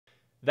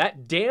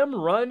That dam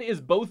run is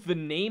both the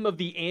name of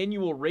the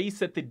annual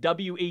race at the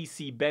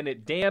WAC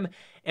Bennett Dam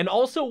and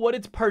also what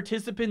its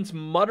participants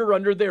mutter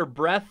under their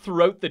breath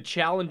throughout the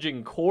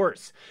challenging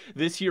course.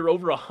 This year,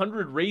 over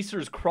 100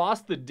 racers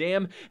crossed the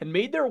dam and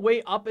made their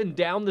way up and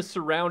down the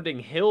surrounding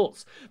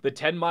hills. The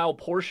 10-mile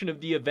portion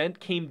of the event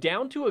came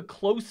down to a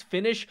close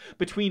finish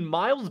between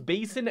Miles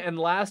Basin and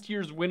last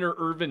year's winner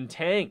Irvin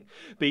Tang.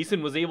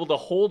 Basin was able to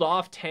hold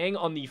off Tang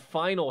on the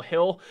final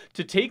hill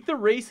to take the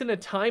race in a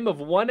time of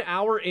 1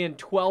 hour and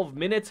 12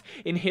 minutes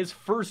in his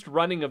first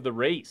running of the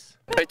race.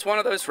 It's one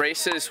of those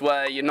races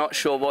where you're not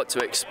sure what to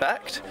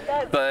expect,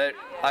 but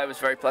I was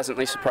very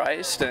pleasantly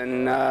surprised,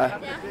 and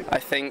I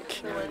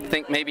think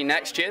maybe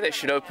next year they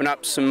should open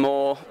up some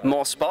more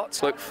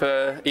spots, look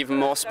for even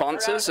more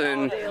sponsors,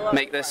 and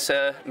make this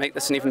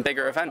an even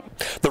bigger event.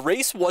 The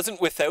race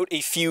wasn't without a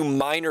few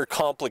minor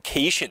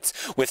complications.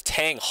 With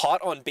Tang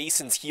hot on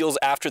Basin's heels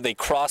after they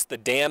crossed the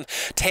dam,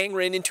 Tang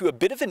ran into a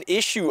bit of an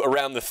issue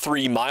around the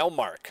 3-mile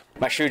mark.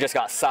 My shoe just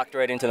got sucked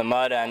right into the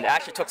mud, and it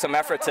actually took some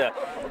effort to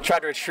try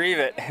to retrieve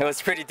it. It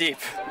was pretty deep.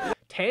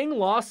 Tang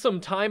lost some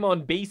time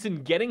on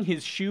Basin getting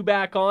his shoe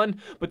back on,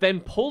 but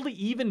then pulled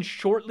even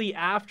shortly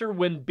after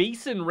when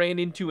Basin ran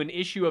into an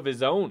issue of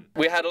his own.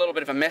 We had a little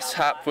bit of a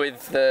mishap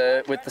with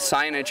the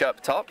signage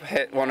up top,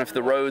 hit one of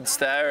the roads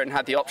there and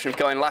had the option of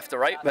going left or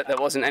right, but there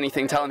wasn't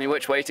anything telling me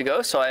which way to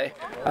go, so I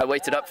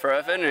waited up for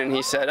Irvin and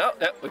he said, oh,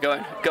 yep, we're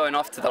going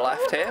off to the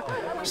left here.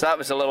 So that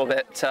was a little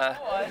bit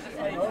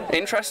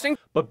interesting.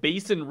 But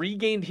Basin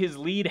regained his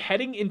lead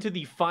heading into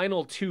the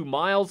final 2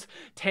 miles.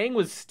 Tang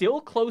was still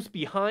close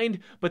behind,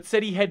 but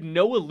said he had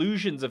no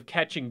illusions of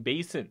catching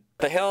Basin.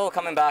 The hill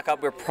coming back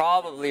up, we're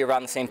probably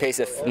around the same pace,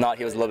 if not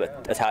he was a little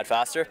bit a tad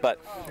faster, but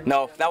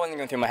no, that wasn't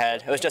going through my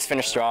head. It was just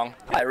finish strong.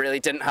 I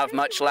really didn't have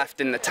much left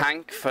in the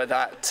tank for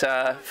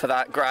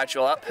that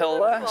gradual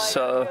uphill there,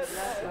 so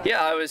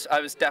yeah, I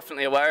was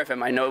definitely aware of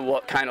him. I know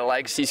what kind of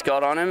legs he's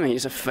got on him.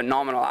 He's a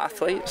phenomenal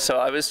athlete, so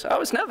I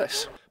was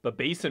nervous. But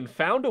Basin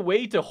found a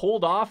way to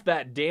hold off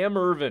that damn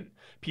Irvin.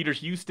 Peter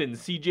Houston,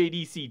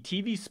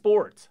 CJDC-TV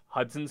Sports,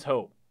 Hudson's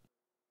Hope.